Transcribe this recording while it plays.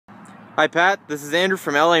Hi Pat, this is Andrew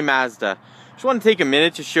from LA Mazda. Just want to take a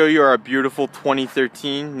minute to show you our beautiful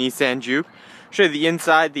 2013 Nissan Juke. Show you the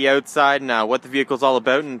inside, the outside, and what the vehicle is all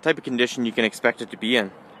about and the type of condition you can expect it to be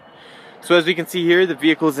in. So as we can see here, the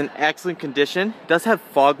vehicle is in excellent condition. It does have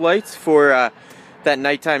fog lights for that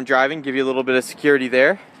nighttime driving, give you a little bit of security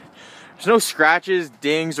there. There's no scratches,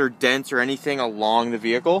 dings, or dents or anything along the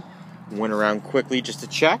vehicle. Went around quickly just to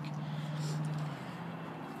check.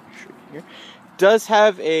 Here. Does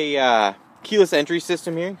have a keyless entry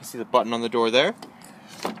system here. You can see the button on the door there.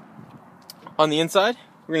 On the inside,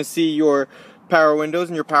 we're going to see your power windows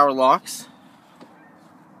and your power locks.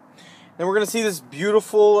 Then we're going to see this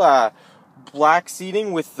beautiful black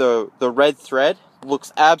seating with the red thread.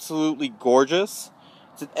 Looks absolutely gorgeous.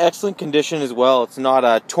 It's in excellent condition as well. It's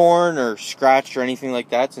not torn or scratched or anything like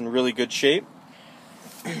that. It's in really good shape.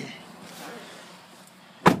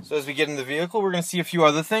 So as we get in the vehicle, we're going to see a few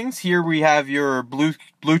other things. Here we have your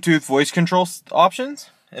Bluetooth voice control options,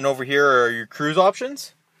 and over here are your cruise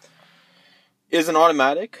options. Is an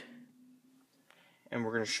automatic, and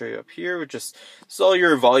we're going to show you up here. This is all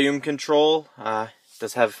your volume control.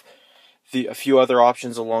 Does have a few other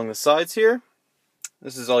options along the sides here.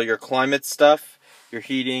 This is all your climate stuff. Your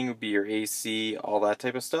heating would be your AC, all that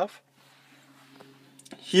type of stuff.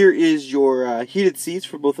 Here is your heated seats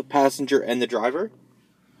for both the passenger and the driver.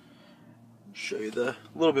 Show you a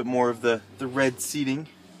little bit more of the red seating,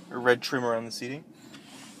 or red trim around the seating.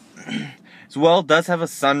 As well, it does have a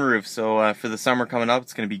sunroof, so for the summer coming up,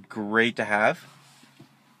 it's going to be great to have.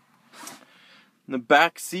 And the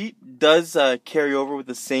back seat does carry over with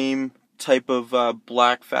the same type of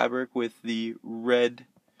black fabric with the red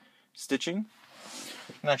stitching.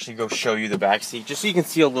 I can actually go show you the back seat, just so you can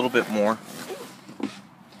see a little bit more.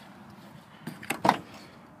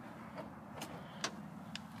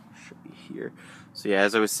 Here. So yeah,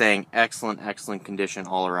 as I was saying, excellent condition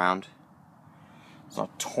all around. It's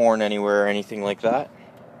not torn anywhere or anything like that.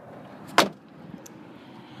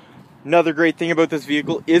 Another great thing about this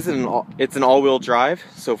vehicle is it's an all-wheel drive.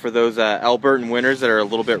 So for those Albertan winters that are a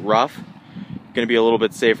little bit rough, going to be a little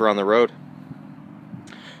bit safer on the road.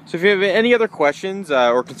 So if you have any other questions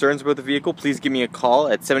or concerns about the vehicle, please give me a call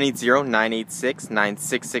at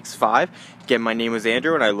 780-986-9665. Again, my name is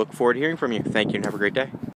Andrew, and I look forward to hearing from you. Thank you, and have a great day.